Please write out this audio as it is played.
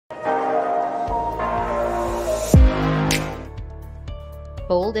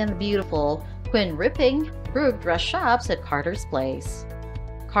Bold and the beautiful, Quinn ripping, Brooke dress shops at Carter's place.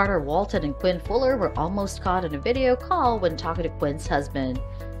 Carter Walton and Quinn Fuller were almost caught in a video call when talking to Quinn's husband.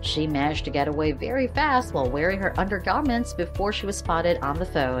 She managed to get away very fast while wearing her undergarments before she was spotted on the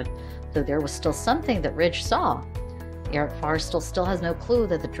phone, though there was still something that Ridge saw. Eric Forrestal still has no clue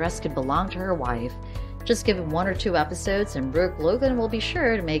that the dress could belong to her wife. Just give him 1 or 2 episodes and Brooke Logan will be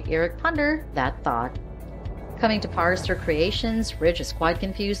sure to make Eric ponder that thought. Coming to Forrester Creations, Ridge is quite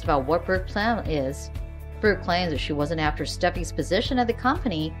confused about what Brooke's plan is. Brooke claims that she wasn't after Steffi's position at the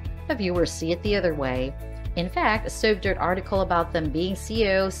company, but viewers see it the other way. In fact, a Soap Dirt article about them being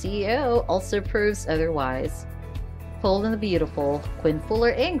CEO also proves otherwise. Bold and the Beautiful, Quinn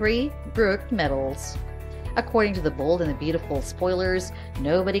Fuller angry, Brooke meddles. According to the Bold and the Beautiful spoilers,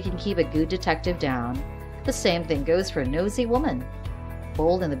 nobody can keep a good detective down. The same thing goes for a nosy woman.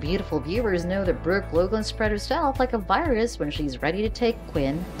 Bold and the Beautiful viewers know that Brooke Logan spread herself like a virus when she's ready to take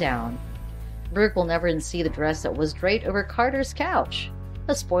Quinn down. Brooke will never see the dress that was draped over Carter's couch.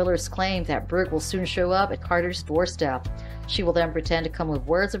 The spoilers claim that Brooke will soon show up at Carter's doorstep. She will then pretend to come with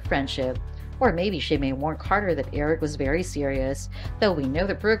words of friendship. Or maybe she may warn Carter that Eric was very serious, though we know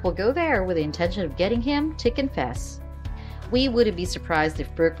that Brooke will go there with the intention of getting him to confess. We wouldn't be surprised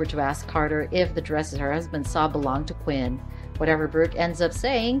if Brooke were to ask Carter if the dresses her husband saw belonged to Quinn. Whatever Brooke ends up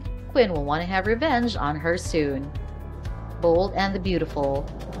saying, Quinn will want to have revenge on her soon. Bold and the Beautiful,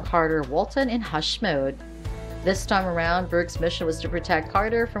 Carter Walton in hush mode. This time around, Brooke's mission was to protect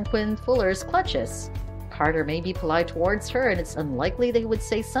Carter from Quinn Fuller's clutches. Carter may be polite towards her and it's unlikely they would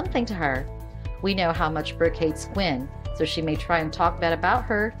say something to her. We know how much Brooke hates Quinn, so she may try and talk bad about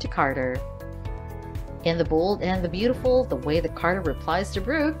her to Carter. In The Bold and the Beautiful, the way that Carter replies to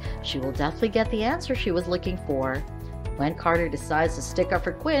Brooke, she will definitely get the answer she was looking for. When Carter decides to stick up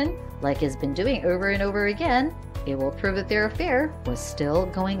for Quinn, like he's been doing over and over again, it will prove that their affair was still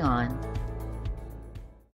going on.